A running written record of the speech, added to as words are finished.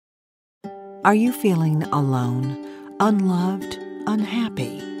Are you feeling alone, unloved,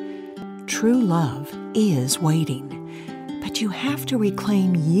 unhappy? True love is waiting, but you have to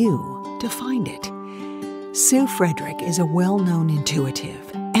reclaim you to find it. Sue Frederick is a well-known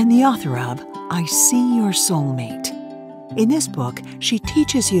intuitive and the author of I See Your Soulmate. In this book, she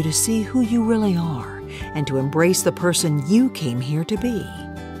teaches you to see who you really are and to embrace the person you came here to be.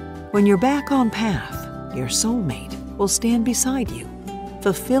 When you're back on path, your soulmate will stand beside you,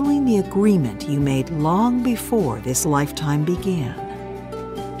 fulfilling the agreement you made long before this lifetime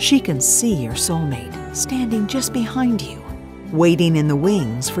began. She can see your soulmate standing just behind you, waiting in the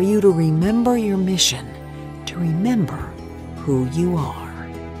wings for you to remember your mission, to remember who you are.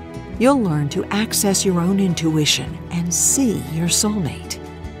 You'll learn to access your own intuition and see your soulmate.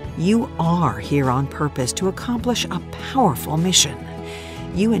 You are here on purpose to accomplish a powerful mission.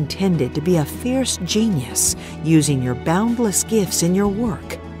 You intended to be a fierce genius, using your boundless gifts in your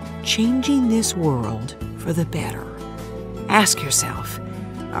work, changing this world for the better. Ask yourself,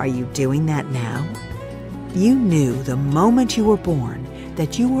 are you doing that now? You knew the moment you were born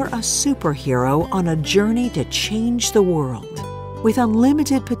that you were a superhero on a journey to change the world, with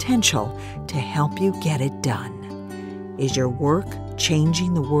unlimited potential to help you get it done. Is your work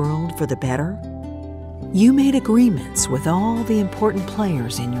changing the world for the better? You made agreements with all the important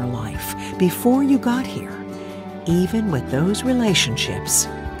players in your life before you got here, even with those relationships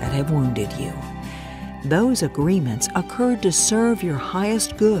that have wounded you. Those agreements occurred to serve your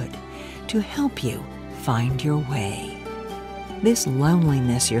highest good, to help you find your way. This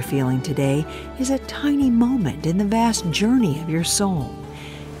loneliness you're feeling today is a tiny moment in the vast journey of your soul.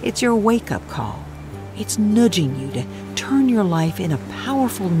 It's your wake-up call. It's nudging you to turn your life in a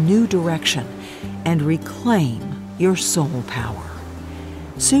powerful new direction and reclaim your soul power.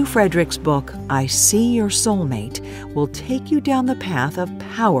 Sue Frederick's book, I See Your Soulmate, will take you down the path of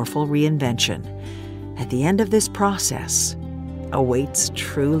powerful reinvention. At the end of this process awaits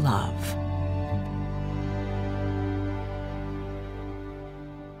true love.